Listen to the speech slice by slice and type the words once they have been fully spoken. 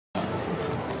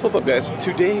So what's up, guys?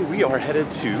 Today we are headed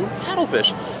to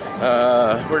Paddlefish.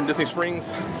 We're in Disney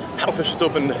Springs. Paddlefish is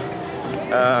opened,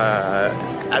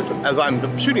 as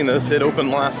I'm shooting this, it opened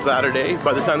last Saturday.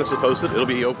 By the time this is posted, it'll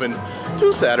be open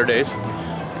 2 Saturdays.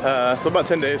 So about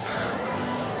 10 days.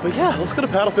 But yeah, let's go to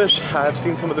Paddlefish. I've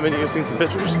seen some of the menus, seen some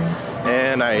pictures,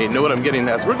 and I know what I'm getting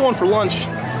as we're going for lunch.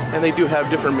 And they do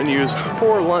have different menus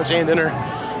for lunch and dinner.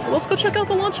 But let's go check out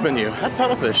the lunch menu at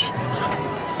Paddlefish.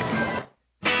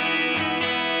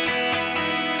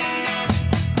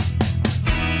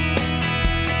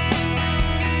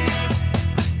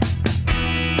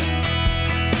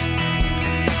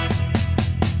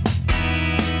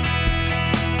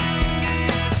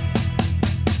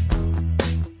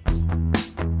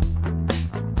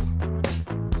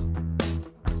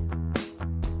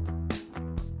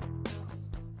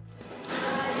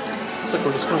 Looks like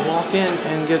we're just gonna walk in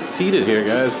and get seated here,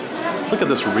 guys. Look at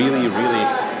this really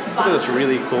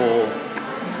cool.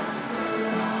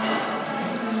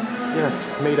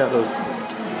 Yes, made out of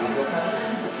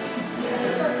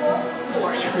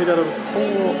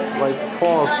cool, like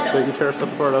claws that you tear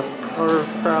stuff apart of, or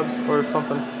crabs or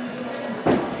something.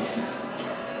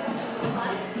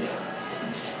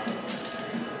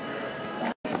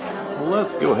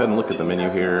 Let's go ahead and look at the menu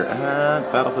here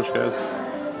at Paddlefish, guys.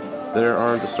 There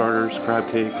are the starters: crab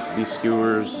cakes, beef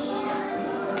skewers,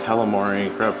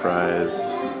 calamari, crab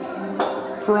fries,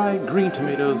 fried green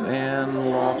tomatoes,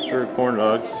 and lobster corn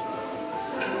dogs.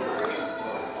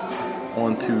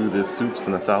 On to the soups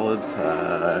and the salads: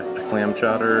 a clam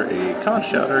chowder, a conch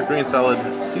chowder, green salad,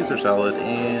 Caesar salad,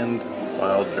 and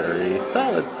wild berry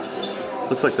salad.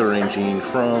 Looks like they're ranging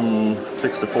from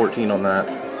 6 to 14 on that,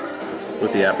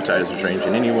 with the appetizers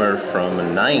ranging anywhere from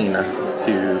 9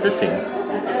 to 15.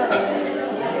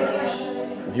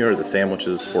 Here are the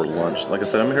sandwiches for lunch. Like I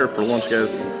said, I'm here for lunch,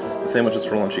 guys. The sandwiches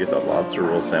for lunch, you get that lobster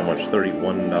roll sandwich,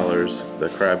 $31. The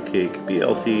crab cake,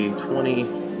 BLT, $20.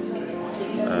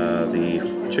 The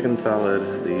chicken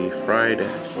salad, the fried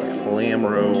clam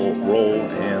roll,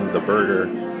 and the burger,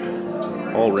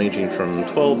 all ranging from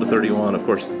 12 to 31. Of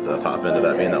course, the top end of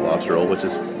that being that lobster roll, which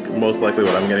is most likely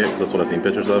what I'm gonna get, because that's what I've seen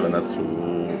pictures of, and that's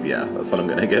what I'm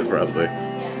gonna get probably.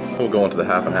 We'll go into the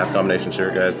half and half combinations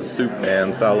here, guys. The soup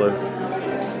and salad,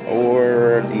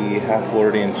 or the half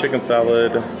Floridian chicken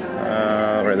salad,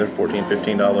 right there, $14,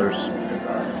 $15.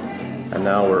 And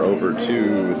now we're over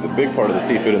to the big part of the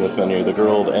seafood in this menu: the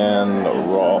grilled and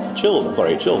chilled and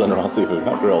raw seafood,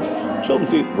 not grilled, chilled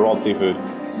and raw seafood.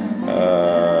 You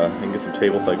can get some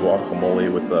table side guacamole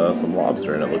with some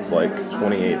lobster, and it looks like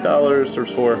 $28.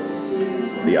 Serves for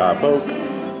the ahi poke,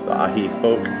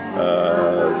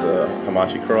 the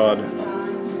hamachi crawd,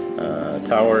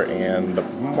 tower, and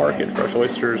market fresh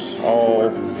oysters,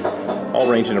 all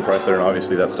ranging in price there, and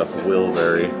obviously that stuff will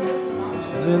vary.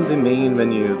 And then the main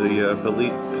menu, the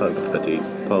petite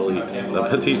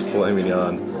filet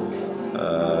mignon,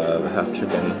 the half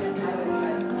chicken,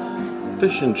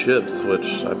 fish and chips,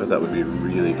 which I bet that would be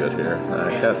really good here.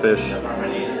 Catfish,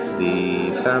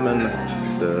 the salmon,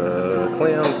 the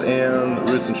clams, and the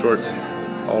roots and shorts,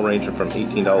 all ranging from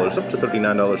 $18 up to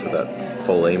 $39 for that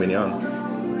filet mignon.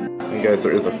 And guys,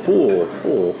 there is a full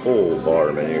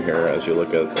bar menu here as you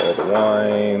look at all the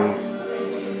wines,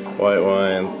 white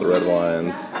wines, the red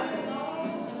wines,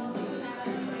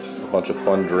 a bunch of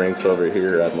fun drinks over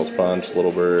here: Admiral's Punch,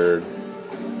 Little Bird,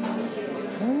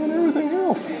 and everything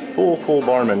else. Full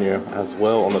bar menu as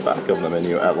well on the back of the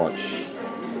menu at lunch.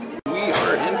 We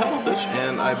are in Paddlefish,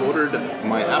 and I've ordered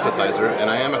my appetizer, and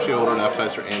I am actually ordering an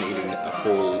appetizer and eating a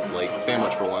full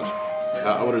sandwich for lunch.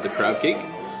 I ordered the crab cake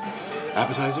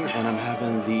appetizer, and I'm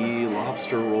having the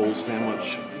lobster roll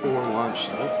sandwich for lunch.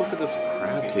 Let's look at this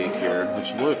crab cake here,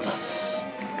 which looks...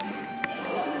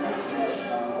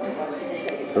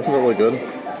 Doesn't it look good?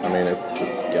 I mean, it's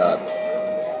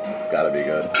gotta be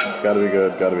good. It's gotta be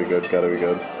good, gotta be good, gotta be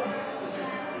good.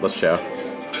 Let's chow.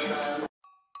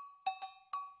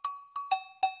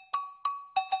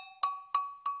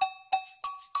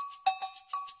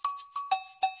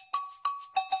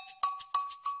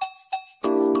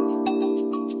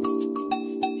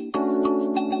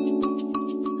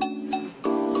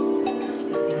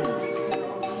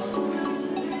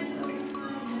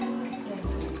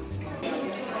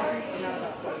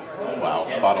 Wow,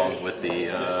 spot on with the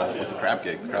crab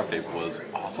cake. The crab cake was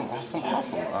awesome.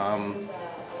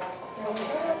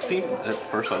 See, at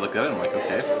first I looked at it and I'm like,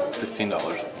 okay, $16,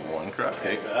 one crab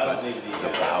cake, but the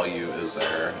value is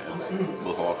there. It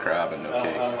was all crab and no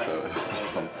cake, so it was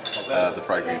awesome. The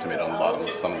fried green tomato on the bottom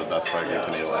was some of the best fried green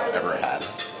tomato I've ever had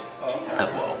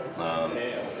as well.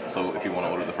 So if you want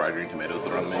to order the fried green tomatoes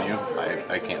that are on the menu,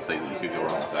 I can't say that you could go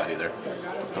wrong with that either.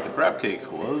 But the crab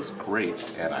cake was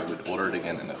great, and I would order it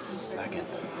again in a second.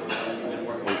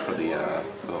 Let's wait for the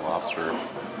lobster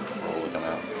roll to come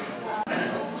out.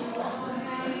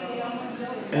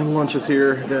 And lunch is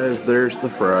here, guys. There's the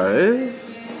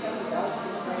fries.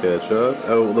 Ketchup.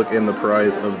 Oh, look, in the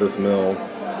prize of this meal.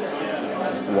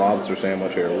 This lobster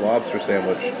sandwich here. Lobster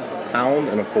sandwich. Pound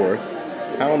and a fourth.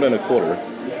 Pound and a quarter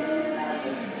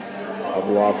of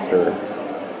lobster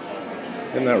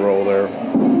in that roll there.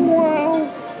 Wow.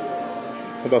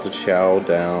 I'm about to chow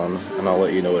down, and I'll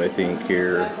let you know what I think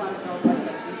here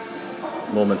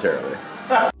momentarily.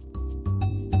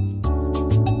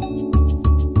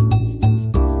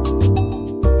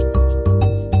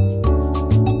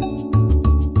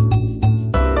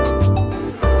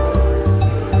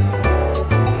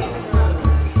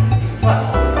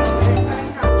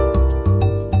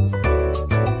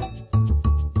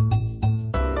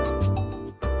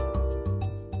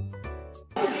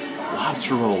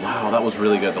 Lobster roll, wow, that was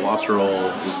really good. The lobster roll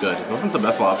was good. It wasn't the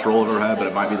best lobster roll I've ever had, but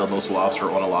it might be the most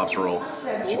lobster on a lobster roll.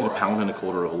 But you get a pound and a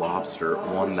quarter of lobster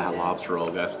on that lobster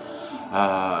roll, guys.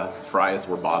 Fries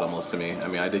were bottomless to me. I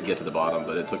mean, I did get to the bottom,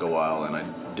 but it took a while, and I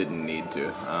didn't need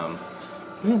to.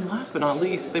 And last but not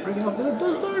least, they bring out the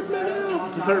dessert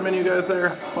menu. Dessert menu, guys, there.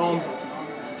 Home.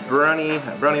 Brownie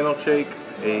milkshake,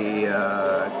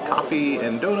 a coffee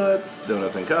and donuts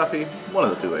and coffee, one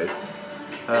of the two ways.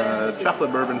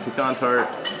 Chocolate bourbon pecan tart,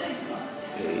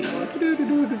 a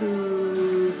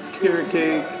carrot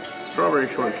cake, strawberry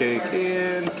shortcake,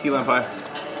 and key lime pie.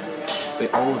 They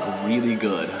all look really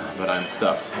good, but I'm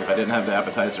stuffed. If I didn't have the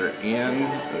appetizer and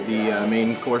the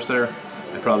main course there,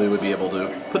 I probably would be able to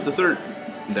put dessert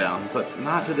down, but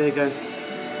not today, guys.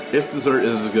 If dessert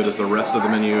is as good as the rest of the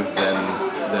menu,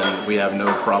 then we have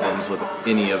no problems with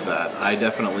any of that. I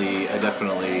definitely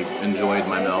enjoyed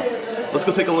my meal. Let's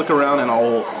go take a look around, and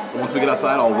once we get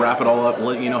outside, I'll wrap it all up,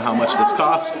 let you know how much this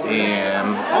cost,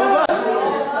 and all of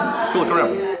that. Let's go look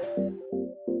around.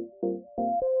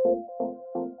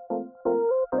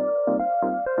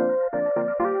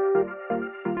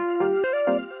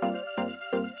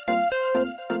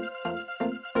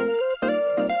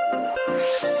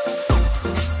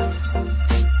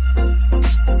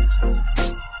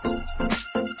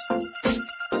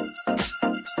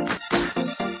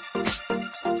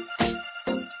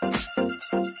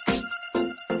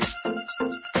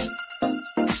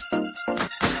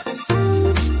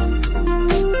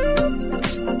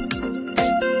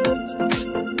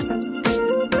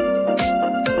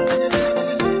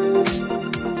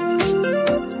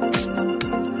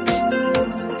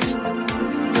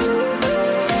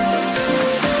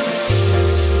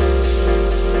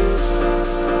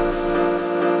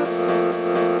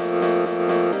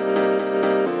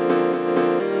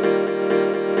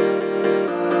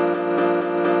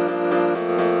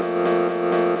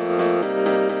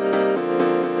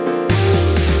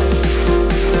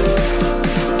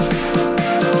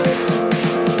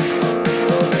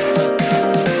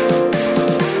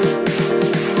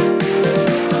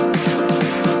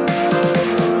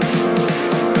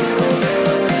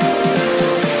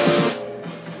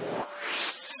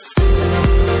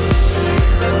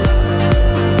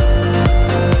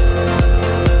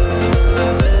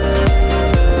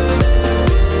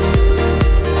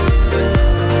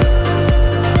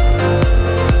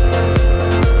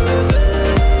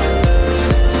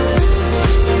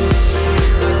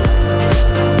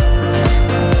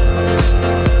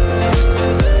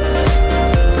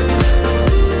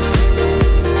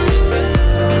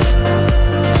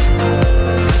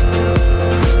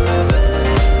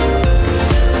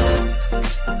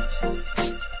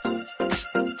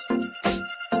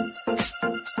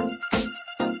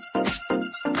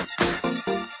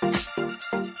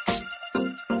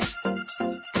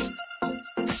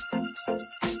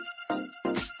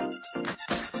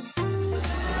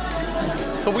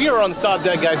 So we are on the top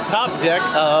deck, guys. Top deck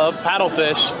of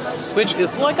Paddlefish, which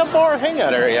is like a bar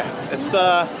hangout area. It's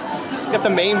got the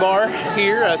main bar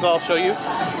here, as I'll show you.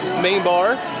 Main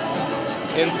bar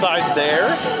inside there,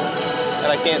 and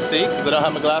I can't see because I don't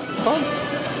have my glasses on.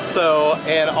 So,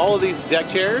 and all of these deck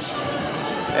chairs,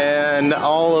 and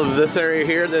all of this area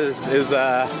here that is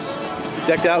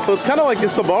decked out. So it's kind of like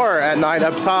just a bar at night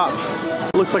up top.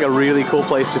 It looks like a really cool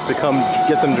place just to come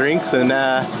get some drinks and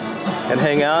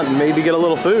hang out and maybe get a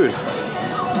little food.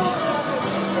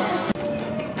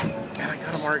 And I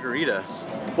got a margarita.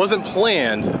 Wasn't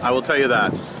planned, I will tell you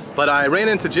that. But I ran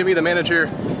into Jimmy, the manager,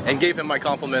 and gave him my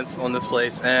compliments on this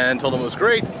place and told him it was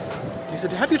great. He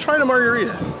said, have you tried a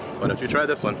margarita? Why don't you try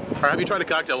this one? Or have you tried a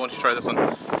cocktail? Why don't you try this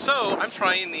one? So I'm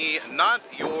trying the I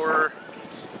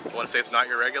want to say it's not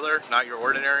your regular, not your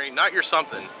ordinary, not your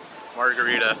something.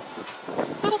 margarita.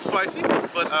 A little spicy,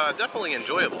 but definitely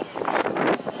enjoyable.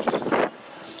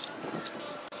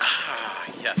 Ah,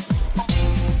 yes.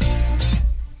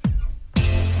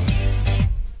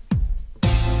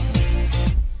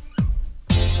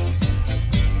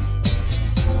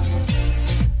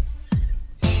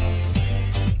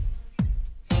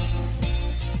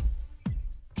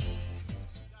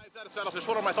 Paddlefish.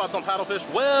 What are my thoughts on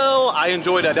Paddlefish? Well, I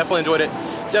enjoyed it. I definitely enjoyed it.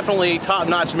 Definitely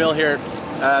top-notch meal here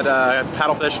at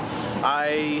Paddlefish.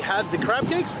 I had the crab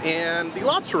cakes and the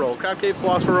lobster roll. Crab cakes,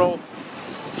 lobster roll.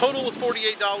 Total was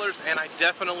 $48, and I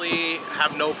definitely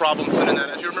have no problem spending that.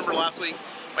 As you remember last week,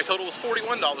 my total was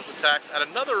 $41 with tax at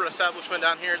another establishment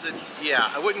down here that,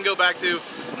 yeah, I wouldn't go back to,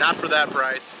 not for that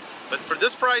price. But for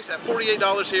this price, at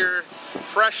 $48 here,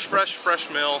 fresh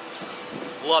meal.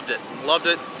 Loved it. Loved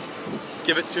it.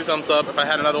 Give it 2 thumbs up if I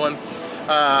had another one.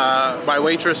 My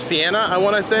waitress, Sienna, I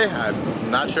want to say.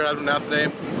 I'm not sure how to pronounce the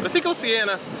name, but I think it was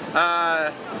Sienna.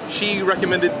 She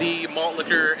recommended the malt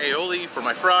liquor aioli for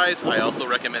my fries. I also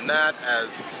recommend that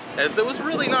as it was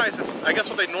really nice. It's, I guess,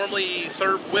 what they normally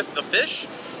serve with the fish,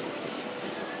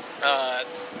 but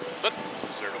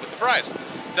serve it with the fries.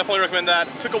 Definitely recommend that.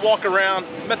 Took a walk around,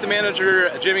 met the manager,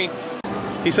 Jimmy.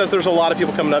 He says there's a lot of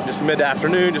people coming up just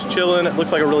mid-afternoon, just chilling. It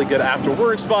looks like a really good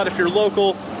after-work spot if you're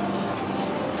local.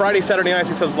 Friday, Saturday nights,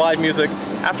 he says live music.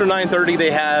 After 9:30, they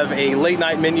have a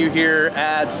late-night menu here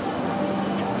at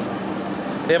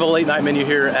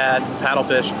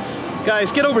Paddlefish.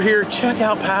 Guys, get over here, check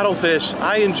out Paddlefish.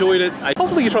 I enjoyed it.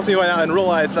 Hopefully you trust me by now and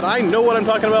realize that I know what I'm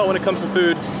talking about when it comes to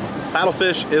food.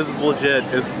 Paddlefish is legit.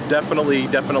 It's definitely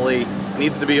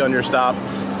needs to be on your stop.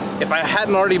 If I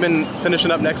hadn't already been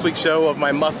finishing up next week's show of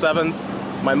my must-sevens,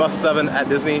 my must-seven at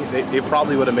Disney, they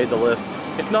probably would have made the list.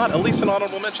 If not, at least an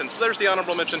honorable mention. So there's the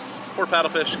honorable mention for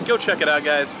Paddlefish. Go check it out,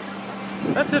 guys.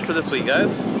 That's it for this week,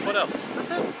 guys. What else?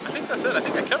 That's it. I think that's it. I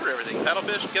think I covered everything.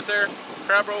 Paddlefish, get there,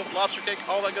 crab roll, lobster cake,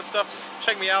 all that good stuff.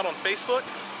 Check me out on Facebook.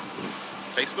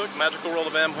 Magical World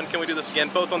of M. When can we do this again?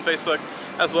 Both on Facebook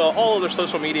as well. All other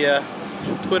social media,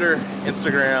 Twitter,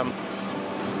 Instagram,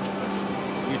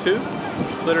 YouTube.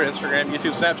 Twitter, Instagram,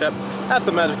 YouTube, Snapchat, at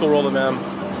the Magical World of M.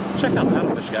 Check out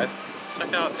Paddlefish, guys.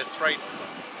 Check out, it's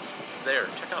there.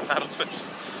 Check out Paddlefish.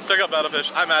 Check out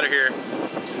Paddlefish. I'm out of here.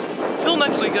 Till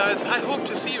next week, guys. I hope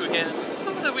to see you again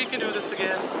so that we can do this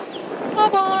again.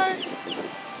 Bye-bye.